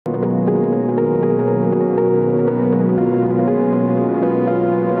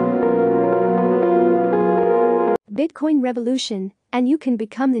Bitcoin revolution, and you can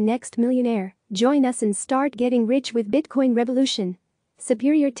become the next millionaire. Join us and start getting rich with Bitcoin revolution.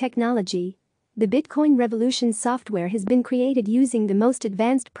 Superior technology. The Bitcoin revolution software has been created using the most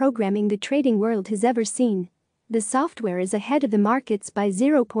advanced programming the trading world has ever seen. The software is ahead of the markets by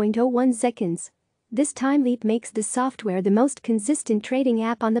 0.01 seconds. This time leap makes the software the most consistent trading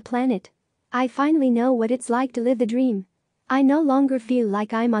app on the planet. I finally know what it's like to live the dream. I no longer feel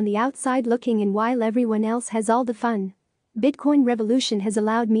like I'm on the outside looking in while everyone else has all the fun. Bitcoin revolution has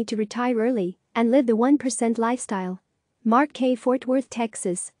allowed me to retire early and live the 1% lifestyle. Mark K. Fort Worth,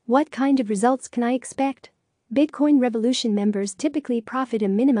 Texas. What kind of results can I expect? Bitcoin revolution members typically profit a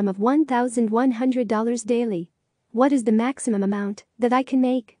minimum of $1,100 daily. What is the maximum amount that I can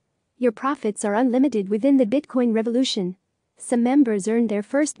make? Your profits are unlimited within the Bitcoin revolution. Some members earned their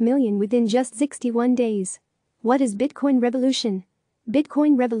first million within just 61 days. What is Bitcoin revolution?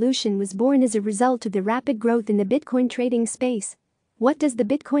 Bitcoin revolution was born as a result of the rapid growth in the Bitcoin trading space. What does the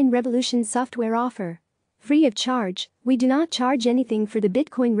Bitcoin revolution software offer? Free of charge, we do not charge anything for the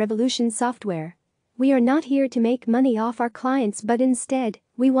Bitcoin revolution software. We are not here to make money off our clients, but instead,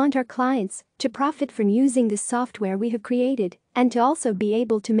 we want our clients to profit from using the software we have created and to also be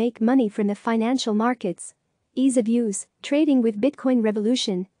able to make money from the financial markets. Ease of use. Trading with Bitcoin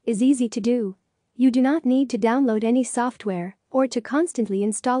revolution is easy to do. You do not need to download any software or to constantly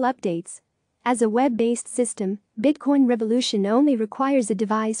install updates. As a web-based system, Bitcoin revolution only requires a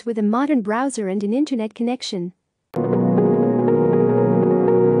device with a modern browser and an internet connection.